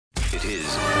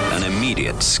is an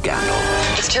immediate scandal.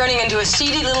 It's turning into a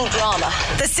seedy little drama.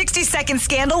 The 60-second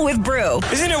scandal with Brew.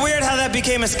 Isn't it weird how that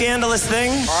became a scandalous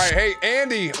thing? All right, hey,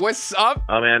 Andy, what's up?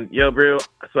 Oh, man. Yo, Brew.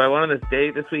 So I went on this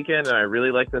date this weekend, and I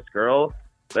really like this girl.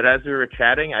 But as we were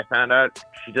chatting, I found out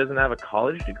she doesn't have a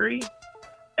college degree.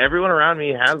 Everyone around me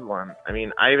has one. I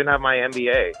mean, I even have my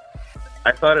MBA.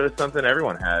 I thought it was something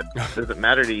everyone had. Does it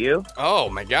matter to you? Oh,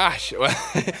 my gosh.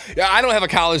 Yeah, I don't have a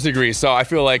college degree, so I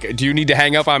feel like, do you need to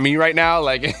hang up on me right now?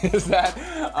 Like, is that...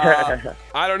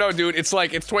 I don't know, dude. It's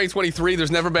like, it's 2023. There's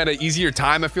never been an easier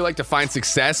time, I feel like, to find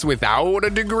success without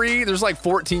a degree. There's like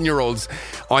 14-year-olds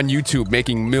on YouTube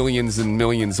making millions and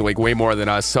millions, like way more than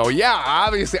us. So, yeah,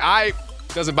 obviously,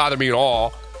 doesn't bother me at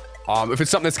all. If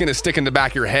it's something that's going to stick in the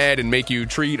back of your head and make you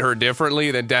treat her differently,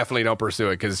 then definitely don't pursue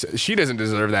it because she doesn't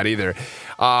deserve that either.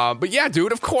 But yeah,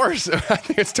 dude, of course. I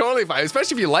think it's totally fine,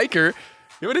 especially if you like her.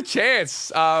 Give it a chance.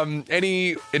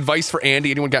 Any advice for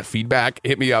Andy? Anyone got feedback?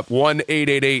 Hit me up.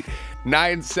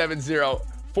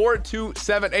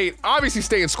 1-888-970-4278. Obviously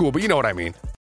stay in school, but you know what I mean.